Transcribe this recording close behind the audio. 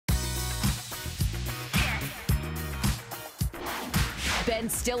Ben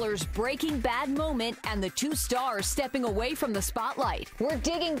Stiller's Breaking Bad moment and the two stars stepping away from the spotlight. We're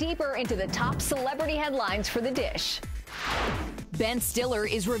digging deeper into the top celebrity headlines for The Dish. Ben Stiller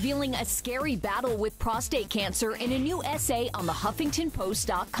is revealing a scary battle with prostate cancer in a new essay on the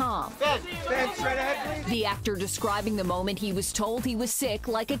HuffingtonPost.com. Ben, straight ahead, please. The actor describing the moment he was told he was sick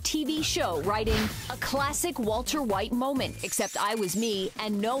like a TV show, writing, "A classic Walter White moment, except I was me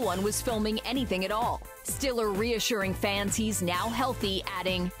and no one was filming anything at all." Stiller reassuring fans he's now healthy,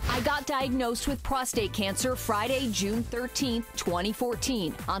 adding, "I got diagnosed with prostate cancer Friday, June 13th,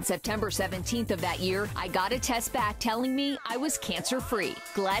 2014. On September 17th of that year, I got a test back telling me I was cancer-free.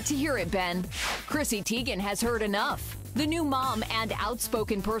 Glad to hear it, Ben." Chrissy Teigen has heard enough. The new mom and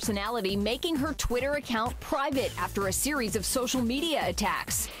outspoken personality making her Twitter account private after a series of social media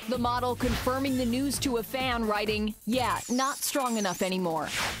attacks. The model confirming the news to a fan, writing, "Yeah, not strong enough anymore."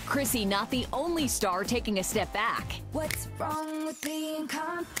 Chrissy not the only star taking a step back. What's wrong with being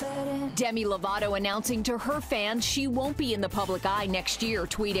confident? Demi Lovato announcing to her fans she won't be in the public eye next year,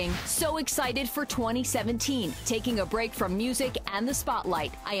 tweeting, "So excited for 2017, taking a break from music and the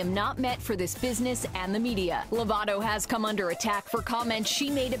spotlight. I am not meant for this business and the media." Lovato has come under attack for comments she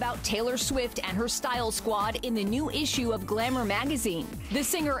made about Taylor Swift and her style squad in the new issue of Glamour magazine. The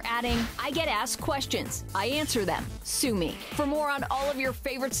singer adding, "I get asked questions. I answer them. Sue me." For more on all of your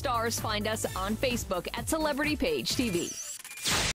favorite stars, find us on Facebook at Celebrity Page TV.